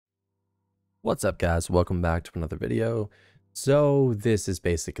What's up, guys? Welcome back to another video. So this is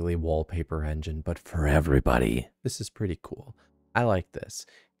basically Wallpaper engine, but for everybody. This is pretty cool. I like this.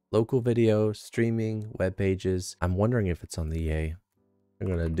 Local video, streaming, web pages. I'm wondering if it's on the EA. I'm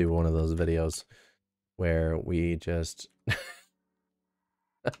gonna do one of those videos where we just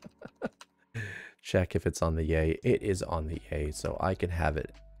check if it's on the EA. It is on the EA, so I can have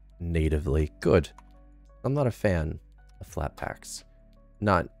it natively. Good. I'm not a fan of flat packs.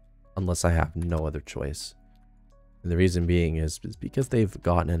 Not unless I have no other choice. And the reason being is because they've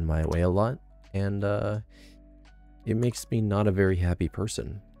gotten in my way a lot, and it makes me not a very happy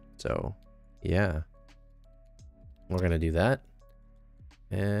person. So yeah, we're gonna do that,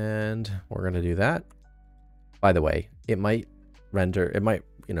 and we're gonna do that. By the way, it might render, it might,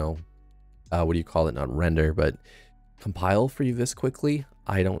 what do you call it? Not render, but compile for you this quickly.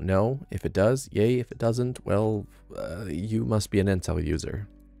 I don't know. If it does, yay. If it doesn't, well, you must be an Intel user.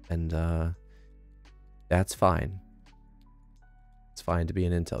 And that's fine. It's fine to be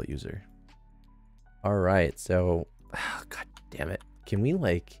an Intel user. All right, so, God damn it. Can we,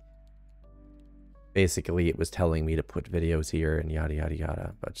 like, basically it was telling me to put videos here and yada, yada,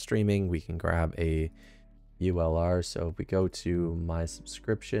 yada. But streaming, we can grab a ULR. So if we go to my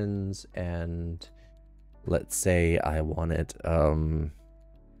subscriptions and let's say I wanted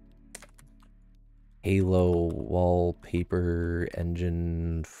Halo Wallpaper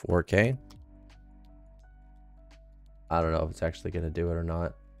Engine 4K. I don't know if it's actually going to do it or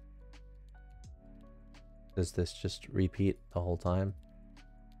not. Does this just repeat the whole time?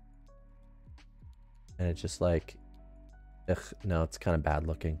 And it's just like, ugh, no, it's kind of bad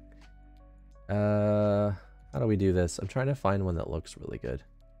looking. How do we do this? I'm trying to find one that looks really good.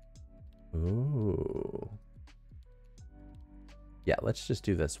 Ooh. Yeah, let's just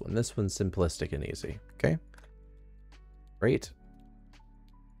do this one. This one's simplistic and easy. Okay. Great.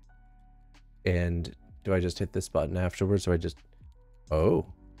 And do I just hit this button afterwards? Or I just... Oh.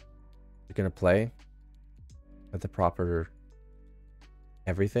 You're going to play at the proper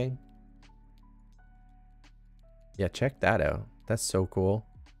everything? Yeah, check that out. That's so cool.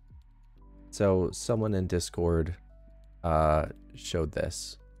 So someone in Discord showed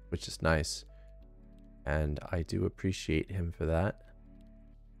this, which is nice. And I do appreciate him for that.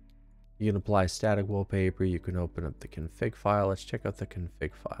 You can apply static wallpaper. You can open up the config file. Let's check out the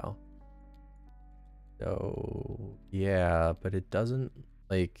config file. So yeah, but it doesn't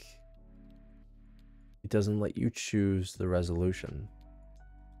let you choose the resolution.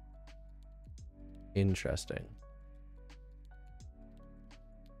 Interesting.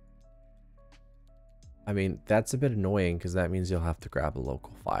 I mean, that's a bit annoying because that means you'll have to grab a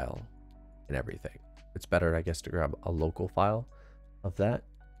local file and everything. It's better, I guess, to grab a local file of that.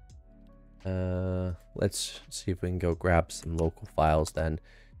 Let's see if we can go grab some local files then.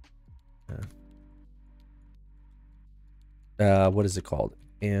 What is it called?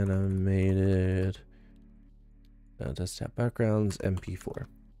 Animated desktop backgrounds MP4.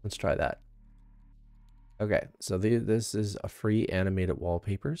 Let's try that. Okay, so this is a free animated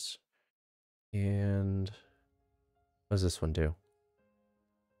wallpapers. And what does this one do?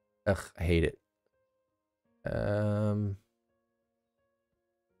 Ugh, I hate it.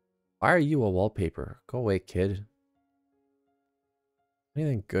 Why are you a wallpaper? Go away, kid.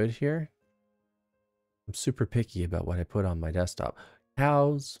 Anything good here? I'm super picky about what I put on my desktop.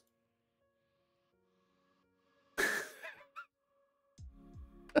 Cows.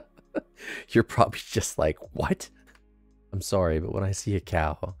 You're probably just like, what? I'm sorry, but when I see a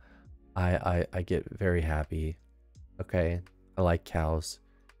cow, I get very happy. Okay, I like cows.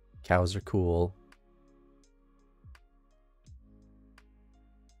 Cows are cool.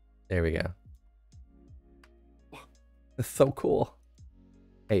 There we go. That's so cool.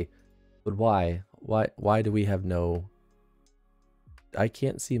 Hey, but why? Why do we have no... I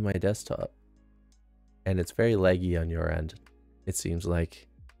can't see my desktop. And it's very laggy on your end, it seems like.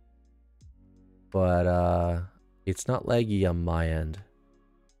 But it's not laggy on my end.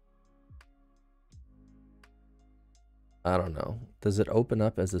 I don't know. Does it open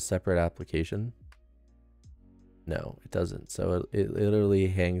up as a separate application? No, it doesn't. So it literally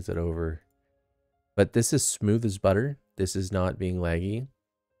hangs it over. But this is smooth as butter. This is not being laggy.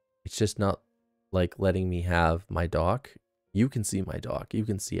 It's just not like letting me have my dock. You can see my dock. You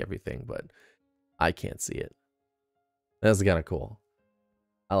can see everything, but I can't see it. That's kind of cool.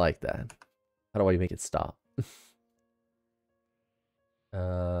 I like that. How do I make it stop?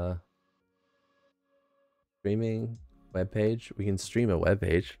 Streaming web page. We can stream a web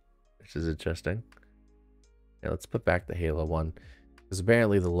page, which is interesting. Yeah, let's put back the Halo one, because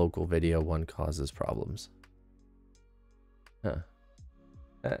apparently the local video one causes problems. Huh.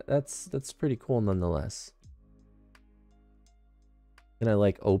 That's pretty cool nonetheless. Can I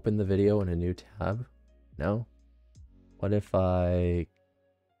like open the video in a new tab? No. What if I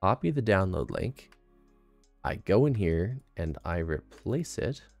copy the download link? I go in here and I replace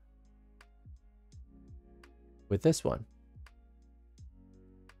it with this one.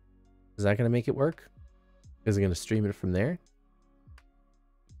 Is that going to make it work? Is it going to stream it from there?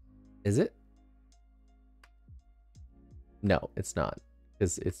 Is it? No, it's not.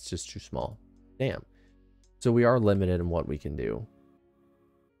 Because it's just too small. Damn. So we are limited in what we can do.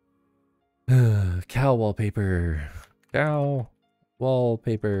 Cow wallpaper. Cow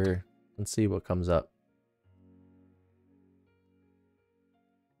wallpaper. Let's see what comes up.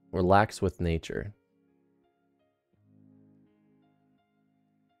 Relax with nature.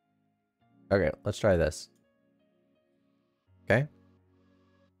 Okay, let's try this. Okay.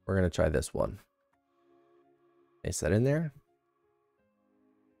 We're going to try this one. Paste that in there.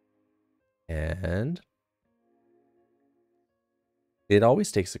 And it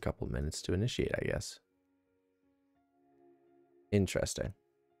always takes a couple minutes to initiate, I guess. Interesting.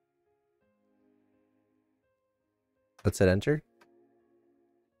 Let's hit enter.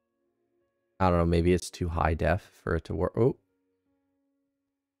 I don't know, maybe it's too high def for it to work. Oh.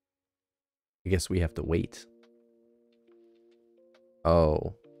 I guess we have to wait.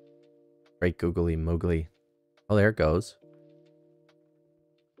 Oh. Right, googly moogly. Oh, there it goes.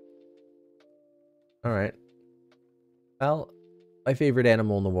 Alright. Well, my favorite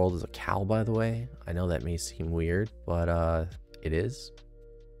animal in the world is a cow, by the way. I know that may seem weird, but it is.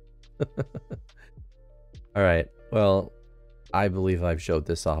 Alright, well, I believe I've showed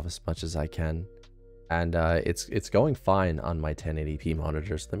this off as much as I can. And it's going fine on my 1080p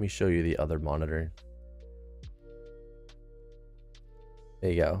monitors. Let me show you the other monitor.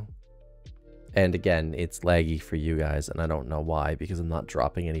 There you go. And again, it's laggy for you guys, and I don't know why, because I'm not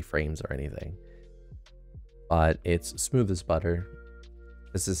dropping any frames or anything. But it's smooth as butter.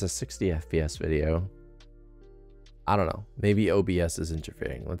 This is a 60 FPS video. I don't know. Maybe OBS is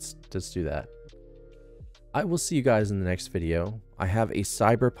interfering. Let's just do that. I will see you guys in the next video. I have a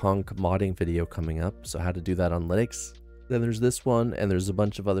Cyberpunk modding video coming up, so how to do that on Linux. Then there's this one, and there's a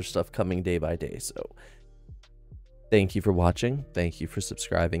bunch of other stuff coming day by day. So thank you for watching. Thank you for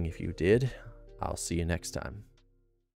subscribing if you did. I'll see you next time.